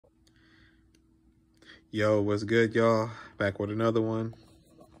Yo, what's good, y'all? Back with another one.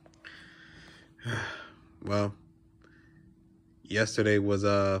 Well, yesterday was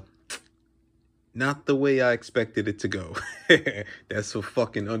not the way I expected it to go. That's a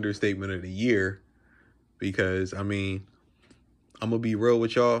fucking understatement of the year. Because I'm gonna be real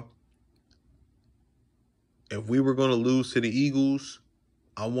with y'all. If we were gonna lose to the Eagles,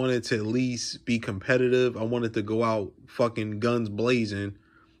 I wanted to at least be competitive. I wanted to go out fucking guns blazing.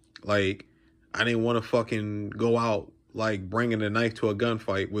 Like, I didn't want to fucking go out like bringing a knife to a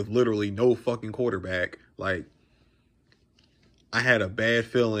gunfight with literally no fucking quarterback. Like, I had a bad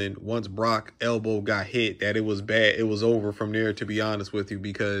feeling once Brock elbow got hit that it was bad. It was over from there, to be honest with you,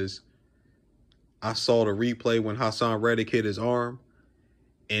 because I saw the replay when Hassan Reddick hit his arm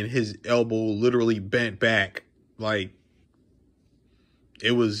and his elbow literally bent back. Like,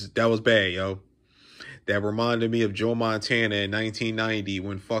 that was bad, yo. That reminded me of Joe Montana in 1990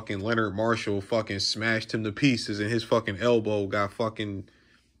 when fucking Leonard Marshall fucking smashed him to pieces and his fucking elbow got fucking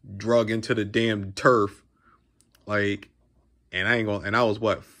drug into the damn turf. Like, and I was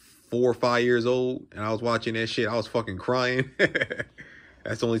what, 4 or 5 years old, and I was watching that shit. I was fucking crying.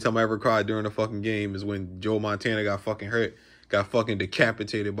 That's the only time I ever cried during a fucking game, is when Joe Montana got fucking hurt, got fucking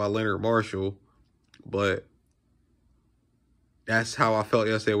decapitated by Leonard Marshall. But that's how I felt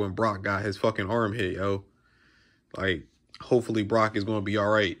yesterday when Brock got his fucking arm hit, yo. Like, hopefully Brock is going to be all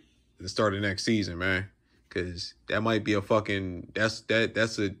right at the start of next season, man. Because that might be a fucking, that's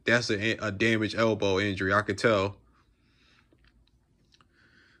a damaged elbow injury, I could tell.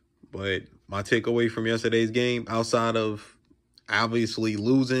 But my takeaway from yesterday's game, outside of obviously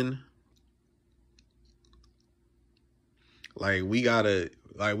losing, we gotta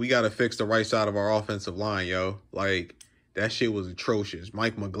fix the right side of our offensive line, yo. Like, that shit was atrocious.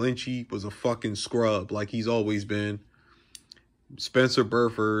 Mike McGlinchey was a fucking scrub, like he's always been. Spencer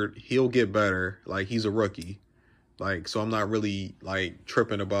Burford, he'll get better. Like, he's a rookie. Like, so I'm not really, like,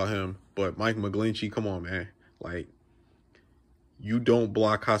 tripping about him. But Mike McGlinchey, come on, man. Like, you don't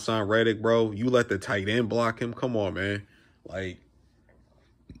block Hassan Reddick, bro. You let the tight end block him. Come on, man. Like,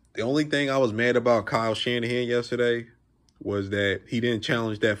 the only thing I was mad about Kyle Shanahan yesterday was that he didn't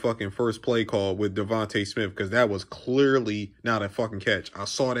challenge that fucking first play call with Devontae Smith, because that was clearly not a fucking catch. I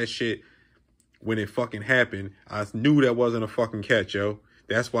saw that shit when it fucking happened. I knew that wasn't a fucking catch, yo.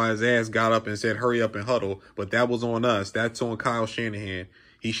 That's why his ass got up and said, hurry up and huddle. But that was on us. That's on Kyle Shanahan.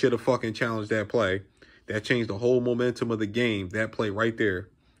 He should have fucking challenged that play. That changed the whole momentum of the game. That play right there.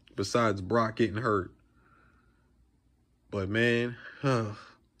 Besides Brock getting hurt. But, man,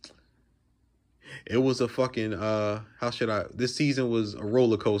 it was a fucking, this season was a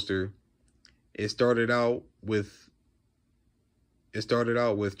roller coaster. It started out with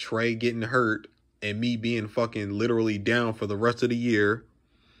Trey getting hurt and me being fucking literally down for the rest of the year,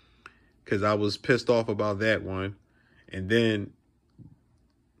 because I was pissed off about that one. And then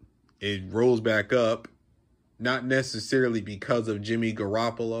it rolls back up, not necessarily because of Jimmy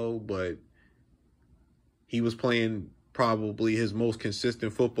Garoppolo, but he was playing probably his most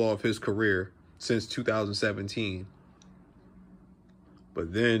consistent football of his career since 2017.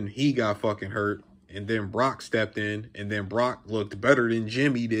 But then he got fucking hurt, and then Brock stepped in, and then Brock looked better than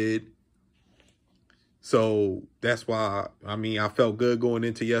Jimmy did. So that's why, I felt good going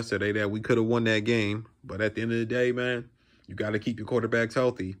into yesterday that we could have won that game. But at the end of the day, man, you got to keep your quarterbacks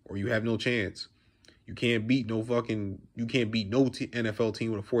healthy or you have no chance. You can't beat no NFL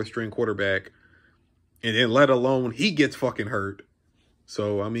team with a fourth-string quarterback, and then let alone he gets fucking hurt.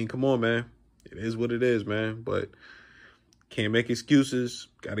 So, come on, man. It is what it is, man. But can't make excuses.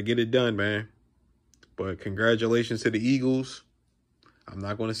 Got to get it done, man. But congratulations to the Eagles. I'm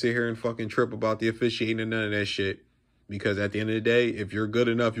not going to sit here and fucking trip about the officiating and none of that shit. Because at the end of the day, if you're good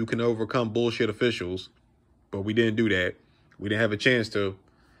enough, you can overcome bullshit officials. But we didn't do that. We didn't have a chance to.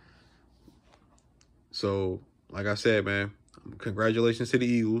 So, like I said, man, congratulations to the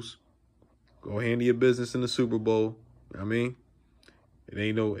Eagles. Go handle your business in the Super Bowl. It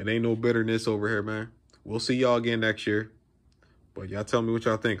ain't no bitterness over here, man. We'll see y'all again next year. But y'all tell me what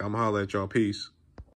y'all think. I'm going to holler at y'all. Peace.